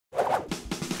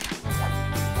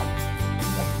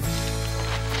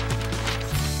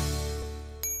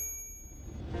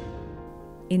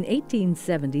In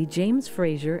 1870, James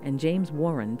Frazier and James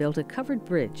Warren built a covered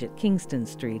bridge at Kingston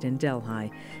Street in Delhi,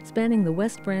 spanning the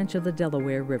West Branch of the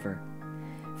Delaware River.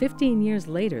 15 years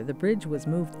later, the bridge was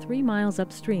moved 3 miles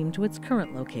upstream to its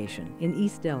current location in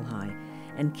East Delhi,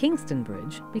 and Kingston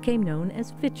Bridge became known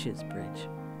as Fitches Bridge.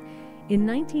 In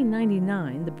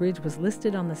 1999, the bridge was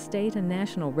listed on the state and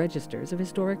national registers of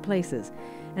historic places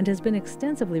and has been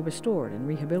extensively restored and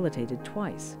rehabilitated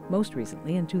twice, most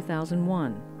recently in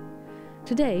 2001.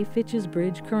 Today, Fitches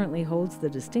Bridge currently holds the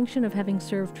distinction of having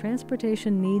served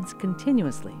transportation needs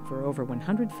continuously for over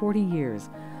 140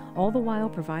 years, all the while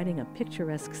providing a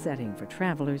picturesque setting for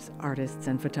travelers, artists,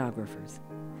 and photographers.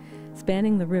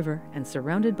 Spanning the river and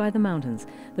surrounded by the mountains,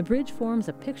 the bridge forms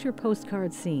a picture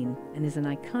postcard scene and is an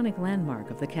iconic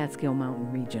landmark of the Catskill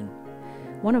Mountain region.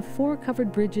 One of 4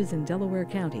 covered bridges in Delaware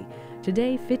County,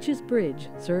 today Fitches Bridge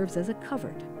serves as a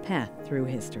covered path through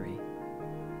history.